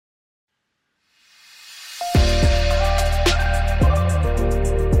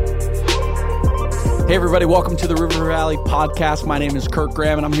Hey everybody, welcome to the River Valley Podcast. My name is Kirk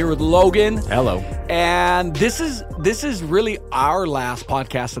Graham and I'm here with Logan. Hello. And this is really our last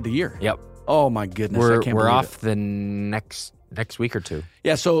podcast of the year. Yep. Oh my goodness, I can't we're believe off it. the next week or two.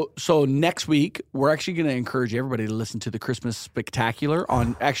 Yeah, so next week we're actually going to encourage everybody to listen to the Christmas Spectacular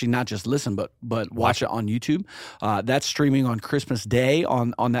on, actually not just listen, but watch it on YouTube. That's streaming on Christmas Day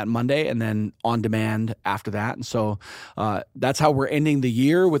on that Monday, and then on demand after that. And so that's how we're ending the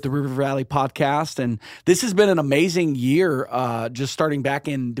year with the River Valley Podcast. And this has been an amazing year. Just starting back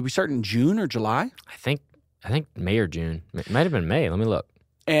in, did we start in June or July? I think May or June. It might have been May. Let me look.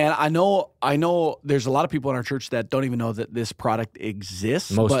 And I know there's a lot of people in our church that don't even know that this product exists.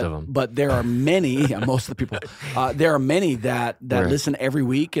 Most of them. But there are many, most of the people, there are many that listen every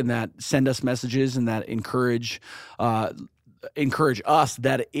week and that send us messages and that encourage us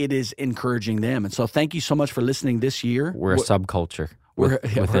that it is encouraging them. And so thank you so much for listening this year. We're a subculture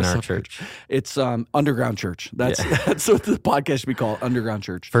within our church. It's underground church. That's what the podcast should be called, underground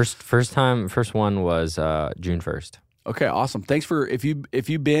church. First one was June 1st. Okay, awesome. Thanks for if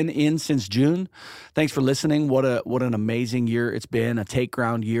you've been in since June. Thanks for listening. What an amazing year it's been. A take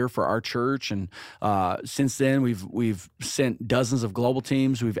ground year for our church, and since then we've sent dozens of global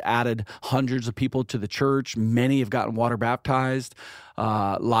teams. We've added hundreds of people to the church. Many have gotten water baptized.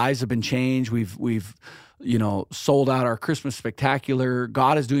 Lives have been changed. We've sold out our Christmas Spectacular.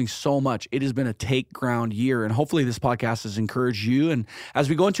 God is doing so much. It has been a take ground year, and hopefully this podcast has encouraged you. And as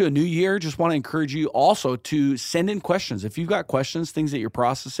we go into a new year, just want to encourage you also to send in questions. If you've got questions, things that you're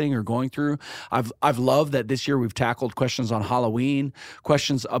processing or going through, I've loved that this year we've tackled questions on Halloween,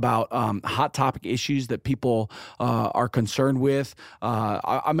 questions about hot topic issues that people are concerned with.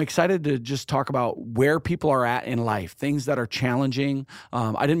 I'm excited to just talk about where people are at in life, things that are challenging.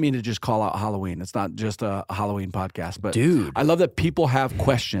 I didn't mean to just call out Halloween. It's not just a Halloween podcast, but dude, I love that people have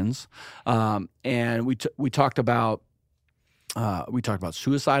questions. And we talked about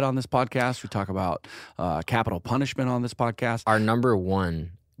suicide on this podcast. We talk about capital punishment on this podcast. Our number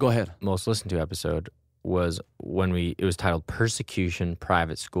one, go ahead, most listened to episode was it was titled "Persecution,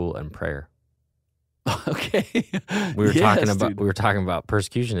 Private School, and Prayer." Okay, we were talking about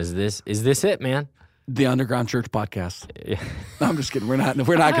persecution. Is this it, man? The Underground Church Podcast. Yeah. No, I'm just kidding. We're not going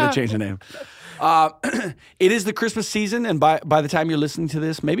to change the name. It is the Christmas season, and by the time you're listening to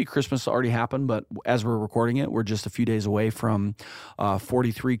this, maybe Christmas already happened, but as we're recording it, we're just a few days away from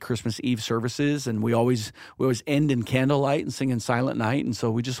 43 Christmas Eve services, and we always end in candlelight and sing in Silent Night, and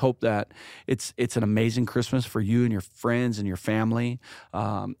so we just hope that it's an amazing Christmas for you and your friends and your family.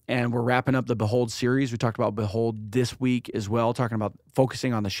 And we're wrapping up the Behold series. We talked about Behold this week as well, talking about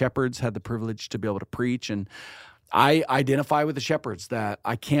focusing on the shepherds. Had the privilege to be able to preach, and I identify with the shepherds, that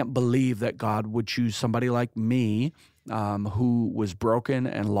I can't believe that God would choose somebody like me, who was broken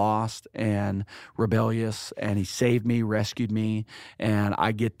and lost and rebellious, and he saved me, rescued me, and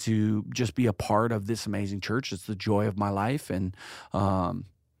I get to just be a part of this amazing church. It's the joy of my life. And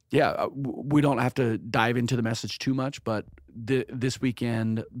we don't have to dive into the message too much, but this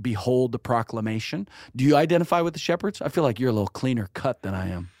weekend, behold the proclamation. Do you identify with the shepherds? I feel like you're a little cleaner cut than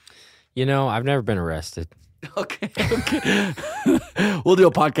I am. I've never been arrested. Okay. We'll do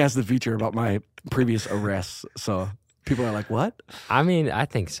a podcast in the future about my previous arrests. So people are like, what? I mean, I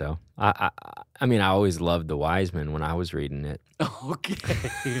think so. I always loved the wise men when I was reading it. Okay.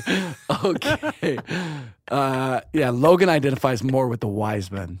 Logan identifies more with the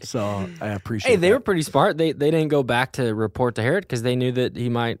wise men, so I appreciate Hey, they that. were pretty smart. They didn't go back to report to Herod because they knew that he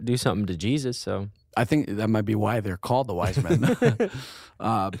might do something to Jesus, so... I think that might be why they're called the wise men.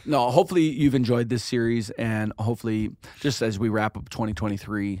 No, hopefully you've enjoyed this series, and hopefully just as we wrap up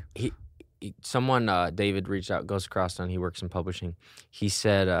 2023. David reached out, Ghost Crossed on, he works in publishing. He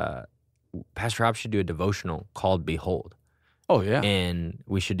said, Pastor Rob should do a devotional called Behold. Oh, yeah. And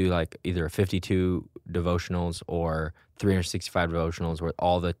we should do like either 52 devotionals or 365 devotionals with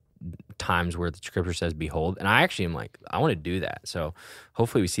all the times where the scripture says behold. And I actually am like, I want to do that. So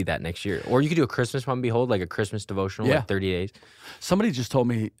hopefully we see that next year. Or you could do a Christmas one, behold, like a Christmas devotional, like 30 days. Somebody just told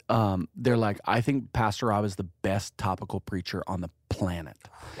me, they're like, I think Pastor Rob is the best topical preacher on the planet.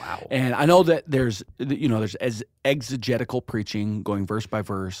 Wow. And I know that there's exegetical preaching, going verse by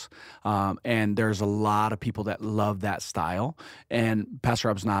verse, and there's a lot of people that love that style, and Pastor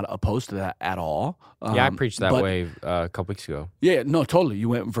Rob's not opposed to that at all. I preached that way a couple weeks ago. Yeah, no, totally. You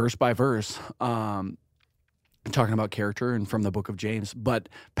went verse by verse, talking about character and from the book of James. But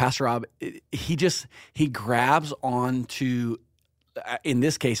Pastor Rob, he grabs onto, in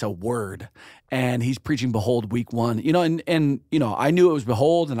this case, a word, and he's preaching behold week 1. And I knew it was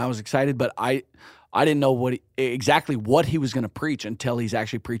behold, and I was excited, but I didn't know exactly what he was going to preach until he's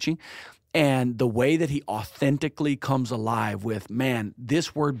actually preaching. And the way that he authentically comes alive with, man,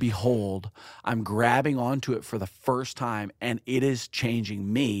 this word behold, I'm grabbing onto it for the first time and it is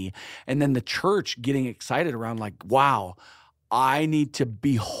changing me. And then the church getting excited around like, wow, I need to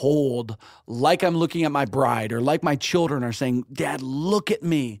behold like I'm looking at my bride, or like my children are saying, Dad, look at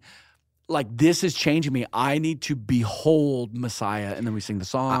me. Like, this is changing me. I need to behold Messiah. And then we sing the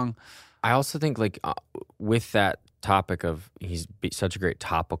song. I also think like with that topic of he's such a great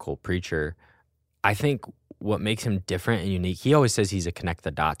topical preacher, I think what makes him different and unique, he always says he's a connect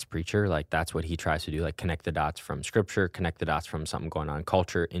the dots preacher. Like that's what he tries to do, like connect the dots from scripture, connect the dots from something going on in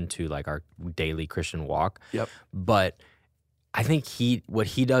culture into like our daily Christian walk. Yep. But I think what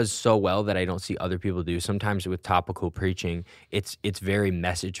he does so well that I don't see other people do. Sometimes with topical preaching, it's very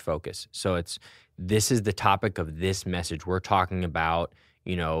message focused. So this is the topic of this message. We're talking about,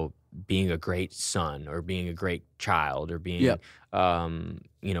 being a great son or being a great child or being,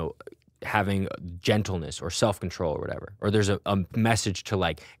 having gentleness or self-control or whatever. Or there's a message to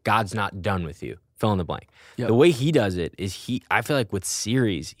like, God's not done with you. Fill in the blank. Yep. The way he does it is I feel like with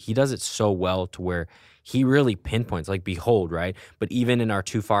series, he does it so well to where he really pinpoints, like behold, right? But even in our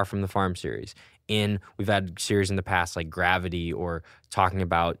Too Far from the Farm series, we've had series in the past like Gravity or talking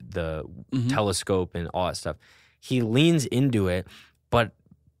about the telescope and all that stuff. He leans into it, but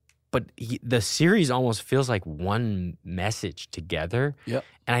the series almost feels like one message together. Yep.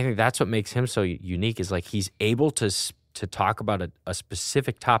 And I think that's what makes him so unique is like he's able to talk about a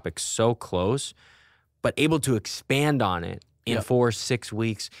specific topic so close, but able to expand on it in 4-6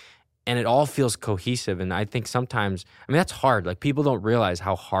 weeks. And it all feels cohesive. And I think sometimes, that's hard. Like people don't realize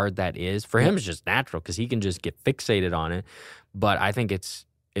how hard that is. For him, it's just natural because he can just get fixated on it. But I think it's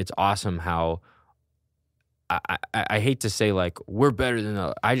awesome how I hate to say like we're better than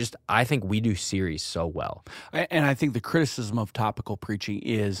others. I think we do series so well. And I think the criticism of topical preaching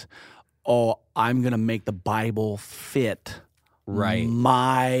is, I'm going to make the Bible fit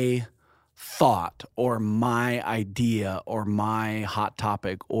my thought or my idea or my hot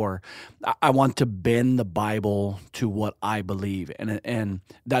topic, or I want to bend the Bible to what I believe. And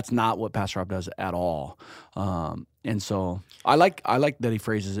that's not what Pastor Rob does at all. And so I like that he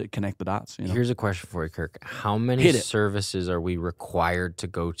phrases it, connect the dots. Here's a question for you, Kirk. How many services are we required to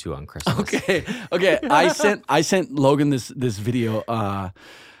go to on Christmas? Okay. I sent Logan this video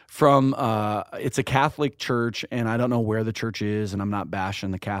from it's a Catholic church, and I don't know where the church is, and I'm not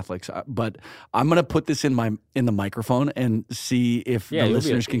bashing the Catholics, but I'm gonna put this in the microphone and see if the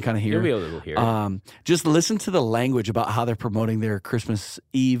listeners can kind of hear. You'll be able to hear. Just listen to the language about how they're promoting their Christmas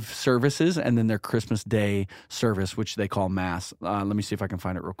Eve services and then their Christmas Day service, which they call Mass. Let me see if I can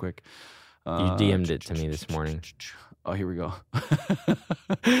find it real quick. You DM'd it to me this morning. Oh, here we go.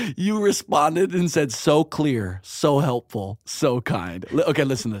 You responded and said, so clear, so helpful, so kind. Okay,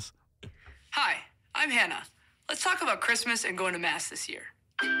 listen to this. Hi, I'm Hannah. Let's talk about Christmas and going to Mass this year.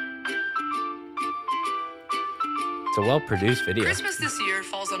 It's a well-produced video. Christmas this year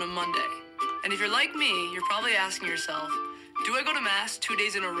falls on a Monday. And if you're like me, you're probably asking yourself, do I go to Mass 2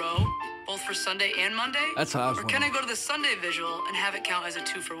 days in a row, both for Sunday and Monday? That's how I was Or can I go to the Sunday vigil and have it count as a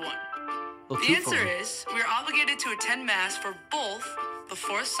 2-for-1? The answer is we are obligated to attend Mass for both the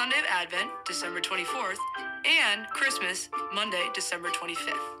fourth Sunday of Advent, December 24th, and Christmas, Monday, December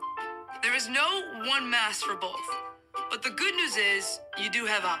 25th. There is no one Mass for both, but the good news is you do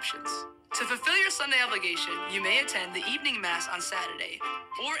have options. To fulfill your Sunday obligation, you may attend the evening Mass on Saturday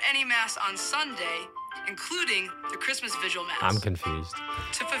or any Mass on Sunday, including the Christmas Vigil Mass. I'm confused.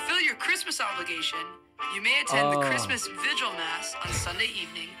 To fulfill your Christmas obligation, you may attend the Christmas Vigil Mass on Sunday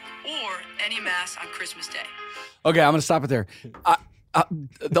evening or any Mass on Christmas Day. Okay, I'm going to stop it there.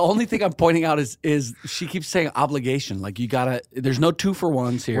 The only thing I'm pointing out is she keeps saying obligation. Like there's no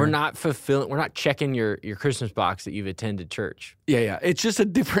 2-for-1s here. We're not checking your Christmas box that you've attended church. Yeah. It's just a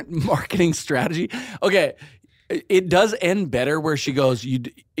different marketing strategy. Okay, it does end better where she goes,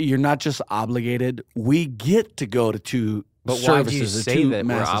 you're not just obligated. We get to go to 2 But services. why do you say that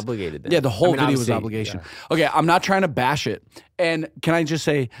masses. We're obligated then? Yeah, the whole video was obligation. Yeah. Okay, I'm not trying to bash it. And can I just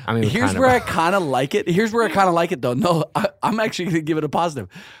say, here's where I kind of like it. Here's where I kind of like it, though. No, I'm actually going to give it a positive.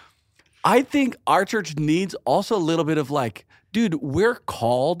 I think our church needs also a little bit of like, dude, we're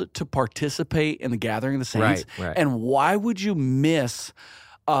called to participate in the gathering of the saints. Right. And why would you miss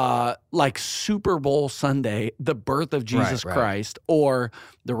like Super Bowl Sunday, the birth of Jesus Christ, or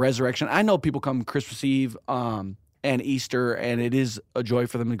the resurrection? I know people come Christmas Eve, and Easter, and it is a joy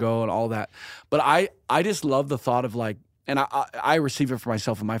for them to go and all that. But I just love the thought of like, and I receive it for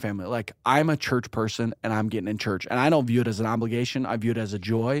myself and my family. Like, I'm a church person, and I'm getting in church. And I don't view it as an obligation. I view it as a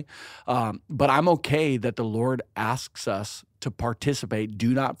joy. But I'm okay that the Lord asks us to participate.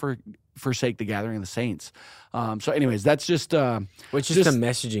 Do not forsake the gathering of the saints. So anyways, that's just which is the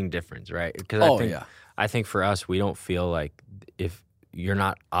messaging difference, right? Because I think for us, we don't feel like if you're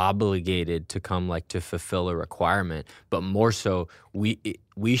not obligated to come like to fulfill a requirement, but more so we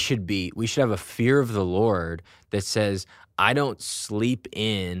should have a fear of the Lord that says, I don't sleep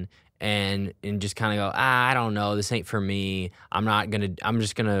in and just kind of go, I don't know, this ain't for me. I'm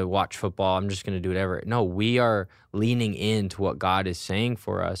just gonna watch football. I'm just gonna do whatever. No, we are leaning into what God is saying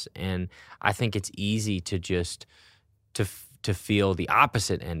for us, and I think it's easy to just to feel the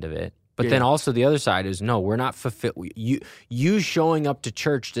opposite end of it. But then also the other side is, no, we're not you showing up to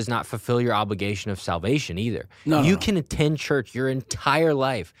church does not fulfill your obligation of salvation either. You can attend church your entire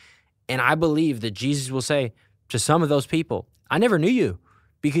life, and I believe that Jesus will say to some of those people, I never knew you.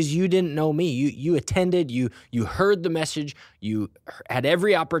 Because you didn't know me. You attended, you heard the message, you had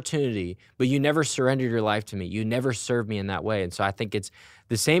every opportunity, but you never surrendered your life to me. You never served me in that way. And so I think it's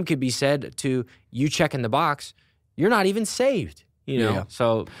the same could be said to you checking the box. You're not even saved.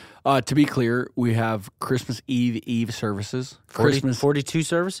 So to be clear, we have Christmas Eve services, 42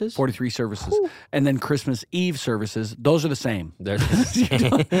 services, 43 services, and then Christmas Eve services. Those are the same. They're the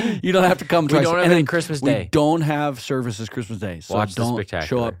same. You don't have to come twice. We don't have any Christmas Day. We don't have services Christmas Day. So watch don't the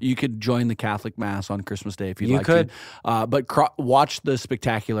spectacular. Show up. You could join the Catholic Mass on Christmas Day if you'd like to. But watch the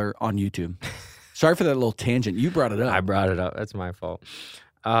spectacular on YouTube. Sorry for that little tangent. You brought it up. I brought it up. That's my fault.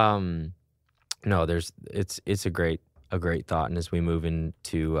 No, it's a great thought. And as we move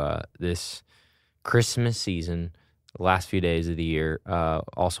into this Christmas season, the last few days of the year,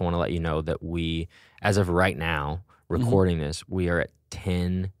 also want to let you know that we, as of right now, recording this, we are at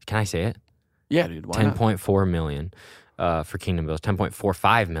 10, can I say it? Yeah, dude, why not? 10.4 million for Kingdom Bills,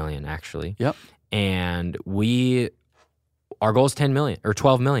 10.45 million actually. Yep. And our goal is 10 million or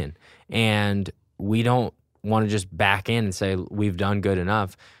 12 million. And we don't want to just back in and say we've done good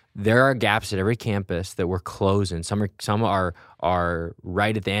enough. There are gaps at every campus that we're closing. Some are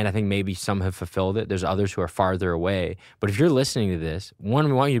right at the end. I think maybe some have fulfilled it. There's others who are farther away. But if you're listening to this, we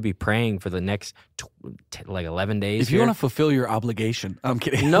want you to be praying for the next 11 days. If you want to fulfill your obligation, I'm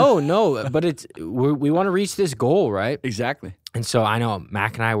kidding. No, but we want to reach this goal, right? Exactly. And so I know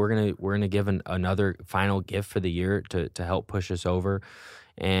Mac and I we're gonna give another final gift for the year to help push us over.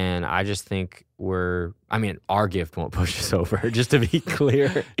 And I just think our gift won't push us over, just to be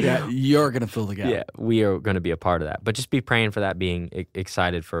clear. Yeah, you're going to fill the gap. Yeah, we are going to be a part of that. But just be praying for that, being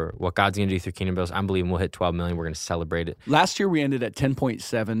excited for what God's going to do through Kingdom Bills. I'm believing we'll hit 12 million. We're going to celebrate it. Last year, we ended at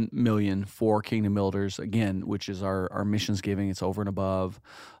 10.7 million for Kingdom Builders, again, which is our missions giving. It's over and above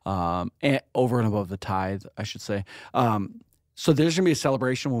the tithe, I should say. So there's going to be a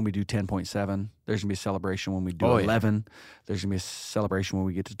celebration when we do 10.7. There's going to be a celebration when we do 11. There's going to be a celebration when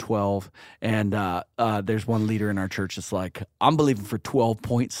we get to 12. And there's one leader in our church that's like, I'm believing for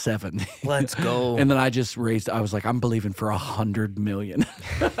 12.7. Let's go. And then I was like, I'm believing for 100 million.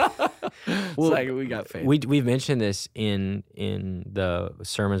 Well, like we got faith. We've mentioned this in the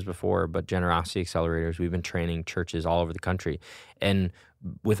sermons before, but Generosity Accelerators, we've been training churches all over the country. And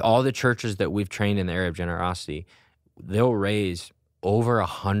with all the churches that we've trained in the area of generosity, they'll raise over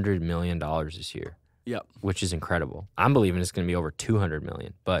 $100 million this year. Yep. Which is incredible. I'm believing it's going to be over 200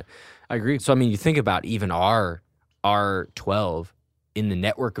 million. But I agree. So, I mean, you think about even our 12 in the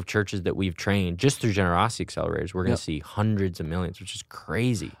network of churches that we've trained just through Generosity Accelerators, we're going to see hundreds of millions, which is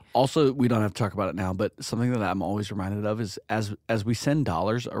crazy. Also, we don't have to talk about it now, but something that I'm always reminded of is as we send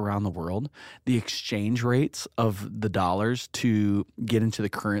dollars around the world, the exchange rates of the dollars to get into the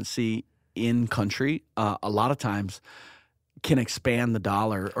currency in country, a lot of times can expand the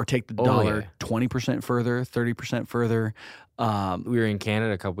dollar or take the dollar 20% further, 30% further. We were in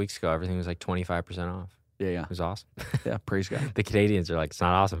Canada a couple weeks ago. Everything was like 25% off. Yeah. It was awesome. Yeah, praise God. The Canadians are like, it's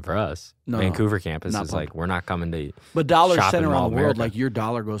not awesome for us. No, Vancouver campus is pumped. like, we're not coming to But dollars shop sent in around Mall the world, America. like your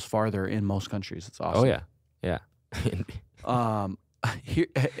dollar goes farther in most countries. It's awesome. Oh, yeah. Here,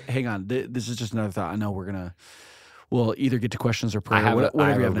 hang on. This is just another thought. I know we'll either get to questions or prayer. I have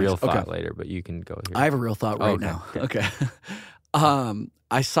whatever you have a real next. thought later, but you can go here. I have a real thought right now. Okay.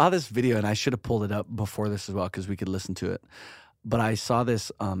 I saw this video, and I should have pulled it up before this as well because we could listen to it. But I saw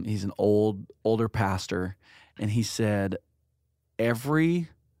this. He's an older pastor, and he said, every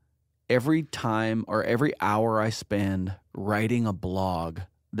time or every hour I spend writing a blog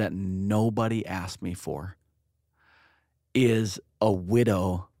that nobody asked me for is a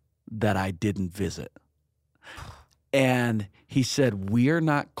widow that I didn't visit. And he said, we are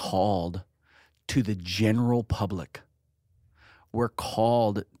not called to the general public. We're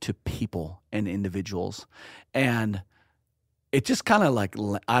called to people and individuals. And it just kind of like,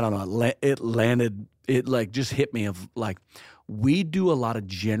 I don't know, it landed, it like just hit me of like, we do a lot of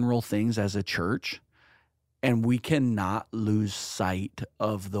general things as a church, and we cannot lose sight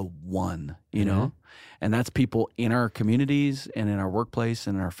of the one, you know? And that's people in our communities and in our workplace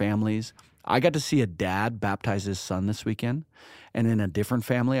and in our families. I got to see a dad baptize his son this weekend. And in a different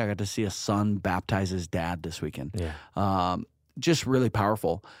family, I got to see a son baptize his dad this weekend. Yeah. Just really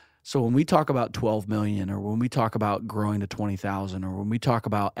powerful. So when we talk about 12 million, or when we talk about growing to 20,000, or when we talk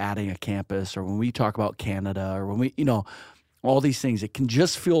about adding a campus, or when we talk about Canada, or when we, you know, all these things, it can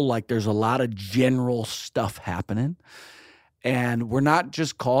just feel like there's a lot of general stuff happening. And we're not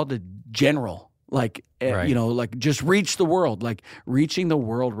just called to general, like, Right. you know, like just reach the world. Like reaching the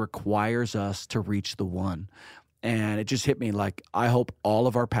world requires us to reach the one. And it just hit me like, I hope all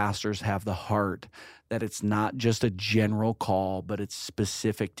of our pastors have the heart that it's not just a general call, but it's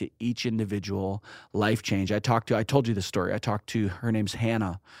specific to each individual life change. I told you this story. I talked to, her name's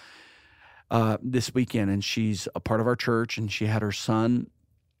Hannah, this weekend, and she's a part of our church, and she had her son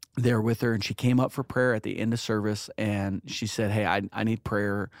there with her, and she came up for prayer at the end of service, and she said, hey, I need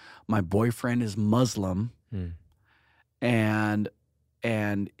prayer. My boyfriend is Muslim, and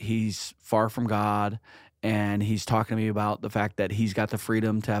he's far from God, and he's talking to me about the fact that he's got the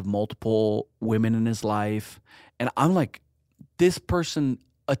freedom to have multiple women in his life. And I'm like, this person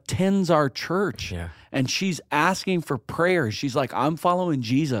attends our church, and she's asking for prayer. She's like, I'm following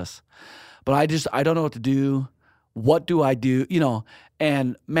Jesus, but I don't know what to do. What do I do? You know,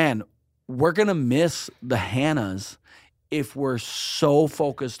 and man, we're going to miss the Hannahs if we're so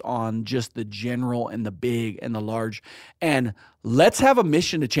focused on just the general and the big and the large. And let's have a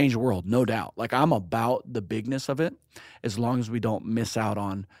mission to change the world, no doubt. Like, I'm about the bigness of it, as long as we don't miss out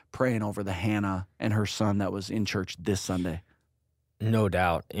on praying over the Hannah and her son that was in church this Sunday. No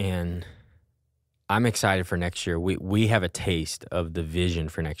doubt. And I'm excited for next year. We have a taste of the vision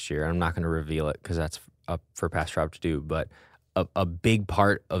for next year. I'm not going to reveal it because that's up for Pastor Rob to do, but a big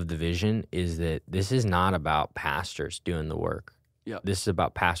part of the vision is that this is not about pastors doing the work. Yep. This is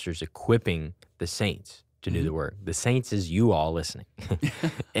about pastors equipping the saints to do the work. The saints is you all listening.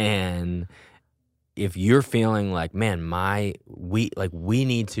 And if you're feeling like, man, we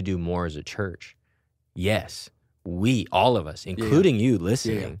need to do more as a church, yes, we, all of us, including you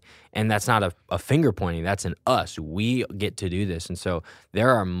listening, and that's not a finger pointing, that's an us. We get to do this. And so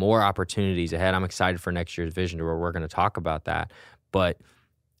there are more opportunities ahead. I'm excited for next year's vision where we're going to talk about that. But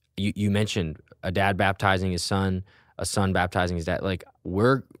you mentioned a dad baptizing his son, a son baptizing his dad. Like,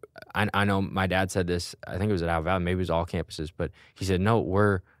 I know my dad said this, I think it was at Al Valley, maybe it was all campuses, but he said, no,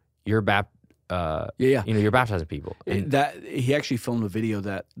 you're you're baptizing people. And that he actually filmed a video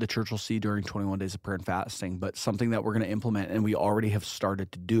that the church will see during 21 days of prayer and fasting. But something that we're going to implement, and we already have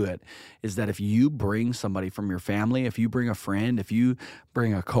started to do it, is that if you bring somebody from your family, if you bring a friend, if you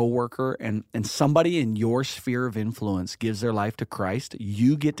bring a coworker, and somebody in your sphere of influence gives their life to Christ,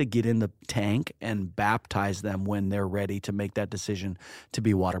 you get to get in the tank and baptize them when they're ready to make that decision to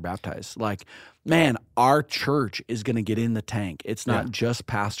be water baptized. Like, man, our church is going to get in the tank. It's not just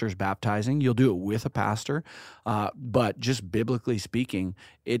pastors baptizing. You'll do it with a pastor, but just biblically speaking,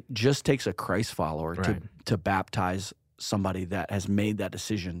 it just takes a Christ follower to baptize somebody that has made that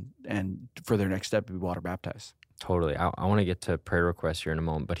decision and for their next step to be water baptized. Totally. I want to get to prayer requests here in a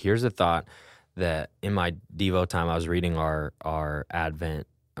moment, but here's a thought that in my Devo time, I was reading our Advent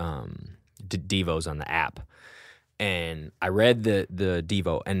Devos on the app. And I read the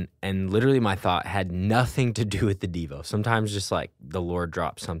Devo, and literally my thought had nothing to do with the Devo. Sometimes just like the Lord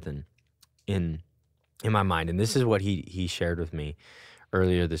drops something in my mind. And this is what he shared with me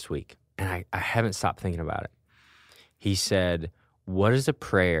earlier this week. And I haven't stopped thinking about it. He said, what is a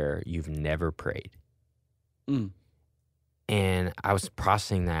prayer you've never prayed? And I was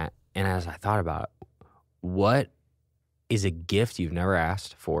processing that. And as I thought about it, what is a gift you've never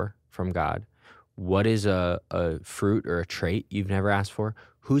asked for from God? What is a fruit or a trait you've never asked for?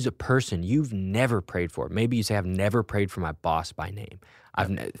 Who's a person you've never prayed for? Maybe you say, I've never prayed for my boss by name.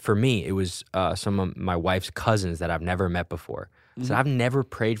 For me, it was some of my wife's cousins that I've never met before. So I've never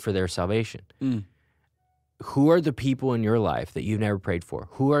prayed for their salvation. Who are the people in your life that you've never prayed for?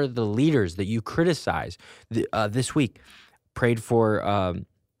 Who are the leaders that you criticize? This week, prayed for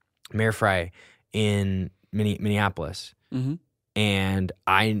Mayor Fry in Minneapolis. And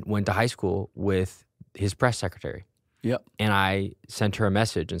I went to high school with his press secretary. Yep. And I sent her a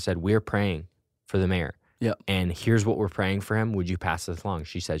message and said, we're praying for the mayor. Yep. And here's what we're praying for him. Would you pass this along?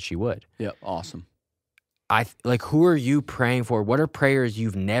 She said she would. Yep. Awesome. like, who are you praying for? What are prayers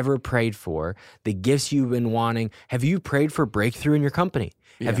you've never prayed for? The gifts you've been wanting. Have you prayed for breakthrough in your company?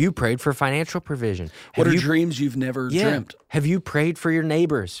 Yeah. Have you prayed for financial provision? What are dreams you've never dreamt? Have you prayed for your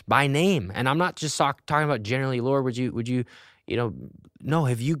neighbors by name? And I'm not just talking about generally, Lord, would you, no,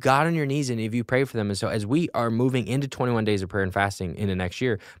 have you got on your knees and have you prayed for them? And so as we are moving into 21 days of prayer and fasting into next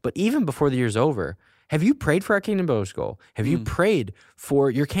year, but even before the year's over, have you prayed for our Kingdom Bible School? Have you prayed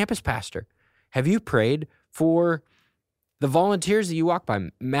for your campus pastor? Have you prayed for the volunteers that you walk by?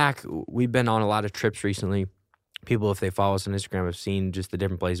 Mac, we've been on a lot of trips recently. People, if they follow us on Instagram, have seen just the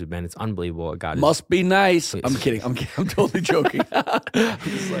different places we've been. It's unbelievable. God must be nice. I'm kidding. I'm totally joking. I'm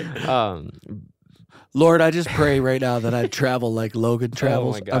just like, Lord, I just pray right now that I travel like Logan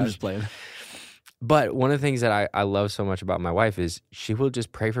travels. I'm just playing. But one of the things that I love so much about my wife is she will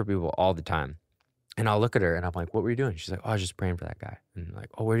just pray for people all the time. And I'll look at her and I'm like, what were you doing? She's like, oh, I was just praying for that guy. And like,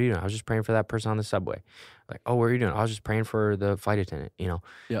 oh, what are you doing? I was just praying for that person on the subway. Like, oh, what are you doing? I was just praying for the flight attendant,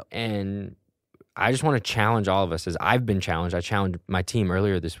 Yeah. And I just want to challenge all of us as I've been challenged. I challenged my team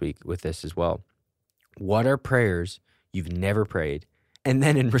earlier this week with this as well. What are prayers you've never prayed? And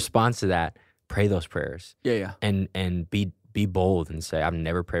then in response to that, pray those prayers. Yeah. And be bold and say, I've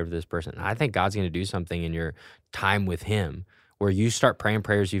never prayed for this person. And I think God's going to do something in your time with him where you start praying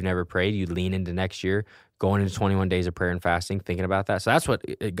prayers you've never prayed. You lean into next year, going into 21 days of prayer and fasting, thinking about that. So that's what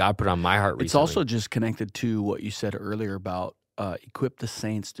God put on my heart recently. It's also just connected to what you said earlier about equip the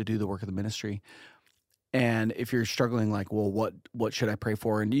saints to do the work of the ministry. And if you're struggling like, well, what should I pray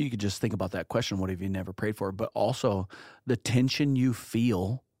for? And you could just think about that question, what have you never prayed for? But also the tension you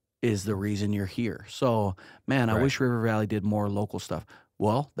feel is the reason you're here. So, man, I wish River Valley did more local stuff.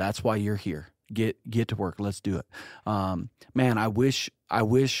 Well, that's why you're here. Get to work. Let's do it. Man, I wish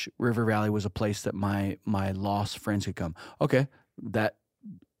River Valley was a place that my lost friends could come. Okay,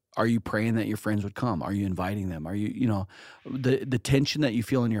 are you praying that your friends would come? Are you inviting them? Are you, the tension that you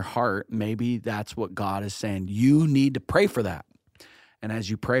feel in your heart, maybe that's what God is saying. You need to pray for that. And as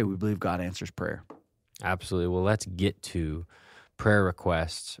you pray, we believe God answers prayer. Absolutely. Well, let's get to prayer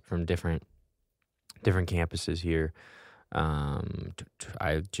requests from different campuses here.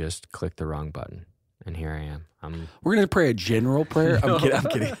 I just clicked the wrong button, and here I am. We're going to pray a general prayer? I'm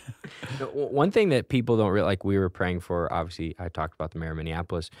kidding. One thing that people don't realize, like we were praying for, obviously, I talked about the mayor of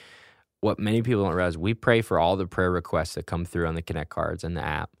Minneapolis. What many people don't realize, we pray for all the prayer requests that come through on the Connect cards and the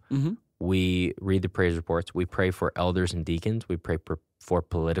app. Mm-hmm. We read the praise reports. We pray for elders and deacons. We pray for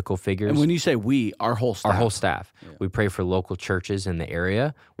political figures. And when you say we, our whole staff. Our whole staff. Yeah. We pray for local churches in the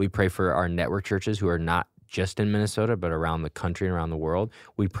area. We pray for our network churches who are not just in Minnesota, but around the country and around the world.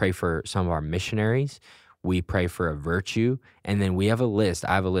 We pray for some of our missionaries. We pray for a virtue. And then we have a list.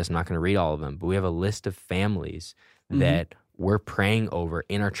 I have a list. I'm not going to read all of them, but we have a list of families that we're praying over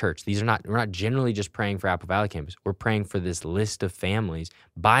in our church. We're not generally just praying for Apple Valley campus. We're praying for this list of families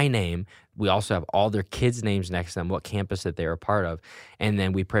by name. We also have all their kids' names next to them, what campus that they're a part of. And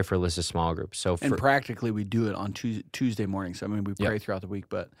then we pray for a list of small groups. And practically we do it on Tuesday mornings. I mean, we pray throughout the week,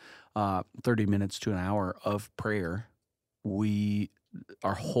 but 30 minutes to an hour of prayer.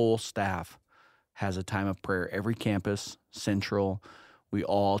 Our whole staff has a time of prayer. Every campus, Central, we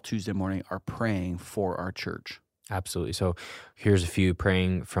all Tuesday morning are praying for our church. Absolutely. So here's a few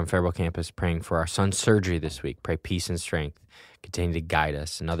praying from Faribault campus, praying for our son's surgery this week. Pray peace and strength. Continue to guide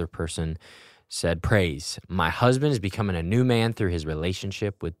us. Another person said, praise. My husband is becoming a new man through his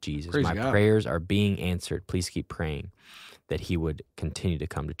relationship with Jesus. Praise My God. Prayers are being answered. Please keep praying that he would continue to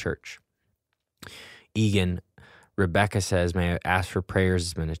come to church. Egan, Rebecca says, may I ask for prayers?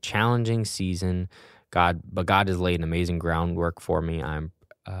 It's been a challenging season, but God has laid an amazing groundwork for me. I'm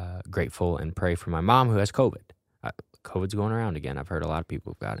grateful and pray for my mom who has COVID. COVID's going around again. I've heard a lot of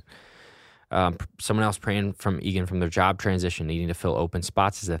people have got it. Someone else praying from Egan from their job transition, needing to fill open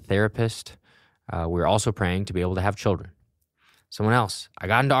spots as a therapist. We're also praying to be able to have children. Someone else, I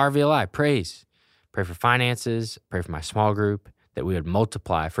got into RVLI, praise. Pray for finances, pray for my small group, that we would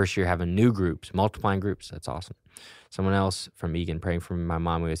multiply. First year having new groups, multiplying groups. That's awesome. Someone else from Egan praying for my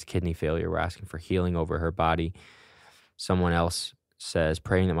mom who has kidney failure. We're asking for healing over her body. Someone else says,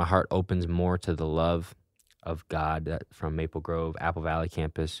 praying that my heart opens more to the love of God. That from Maple Grove, Apple Valley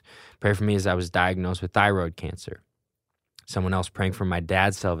campus. Pray for me as I was diagnosed with thyroid cancer. Someone else praying for my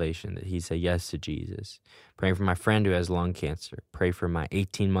dad's salvation, that he say yes to Jesus. Praying for my friend who has lung cancer. Pray for my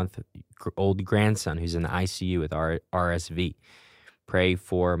 18-month-old grandson who's in the ICU with RSV. Pray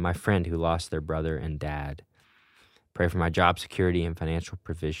for my friend who lost their brother and dad. Pray for my job security and financial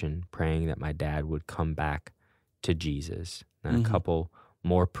provision, praying that my dad would come back to Jesus. And a couple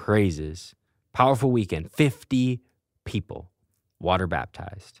more praises. Powerful weekend. 50 people water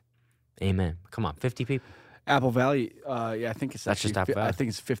baptized. Amen. Come on, 50 people. Apple Valley, I think it's That's just actually Apple Valley? I think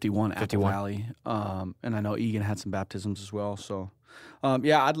it's 51 Apple 51. Valley, and I know Egan had some baptisms as well. So,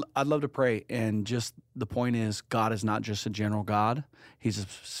 I'd love to pray. And just the point is, God is not just a general God; He's a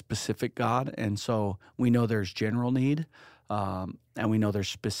specific God, and so we know there's general need, and we know there's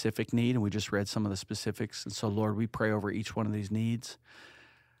specific need, and we just read some of the specifics. And so, Lord, we pray over each one of these needs.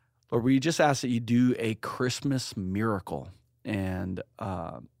 Lord, we just ask that you do a Christmas miracle, and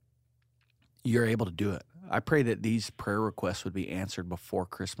you're able to do it. I pray that these prayer requests would be answered before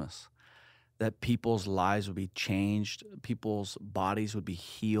Christmas, that people's lives would be changed, people's bodies would be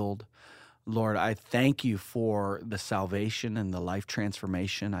healed. Lord, I thank you for the salvation and the life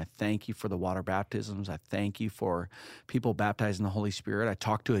transformation. I thank you for the water baptisms. I thank you for people baptized in the Holy Spirit. I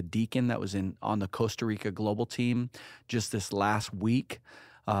talked to a deacon that was on the Costa Rica global team just this last week.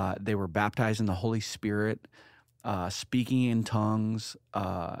 They were baptized in the Holy Spirit, speaking in tongues.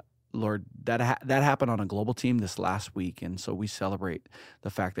 Lord, that happened on a global team this last week, and so we celebrate the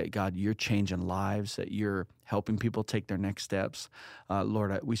fact that, God, you're changing lives, that you're helping people take their next steps.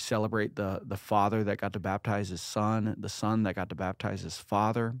 Lord, we celebrate the father that got to baptize his son, the son that got to baptize his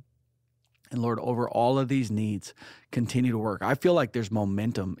father. And Lord, over all of these needs, continue to work. I feel like there's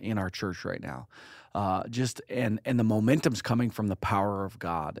momentum in our church right now. And the momentum's coming from the power of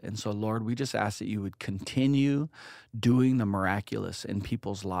God. And so, Lord, we just ask that you would continue doing the miraculous in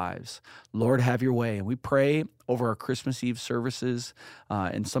people's lives. Lord, have your way. And we pray over our Christmas Eve services,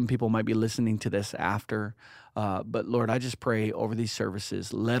 and some people might be listening to this after. But Lord, I just pray over these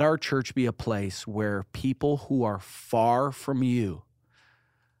services. Let our church be a place where people who are far from you,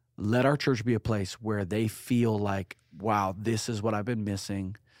 let our church be a place where they feel like, wow, this is what I've been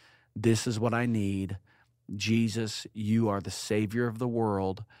missing. This is what I need. Jesus, you are the Savior of the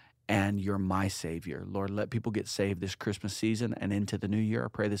world, and you're my Savior. Lord, let people get saved this Christmas season and into the new year. I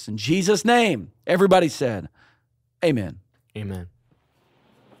pray this in Jesus' name. Everybody said, amen. Amen.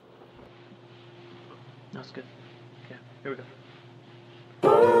 That's good. Okay, here we go.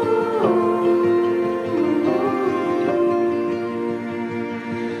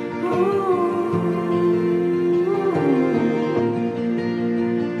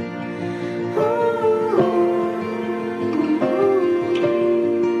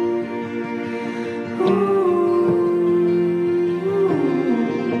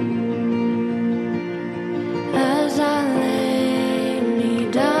 As I lay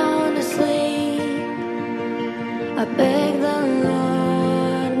me down to sleep, I beg the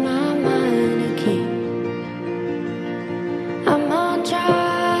Lord my mind to keep. I'm on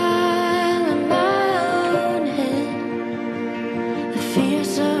trial in my own head. The fear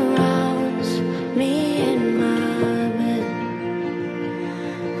surrounds me in my bed.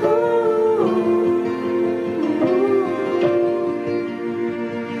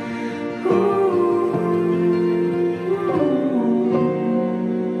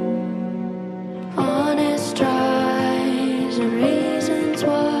 Honest tries and reasons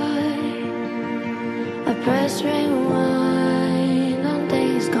why I press rewind on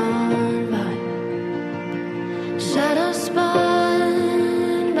days gone by. Shadows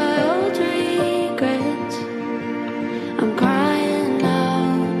spun by old regrets. I'm crying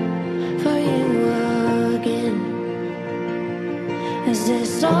out for you again. Is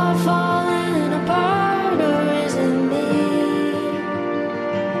this all falling apart, or is it me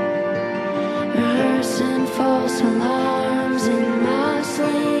rehearsing false alarms in my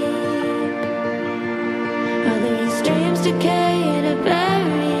sleep? Are these dreams decay to bed?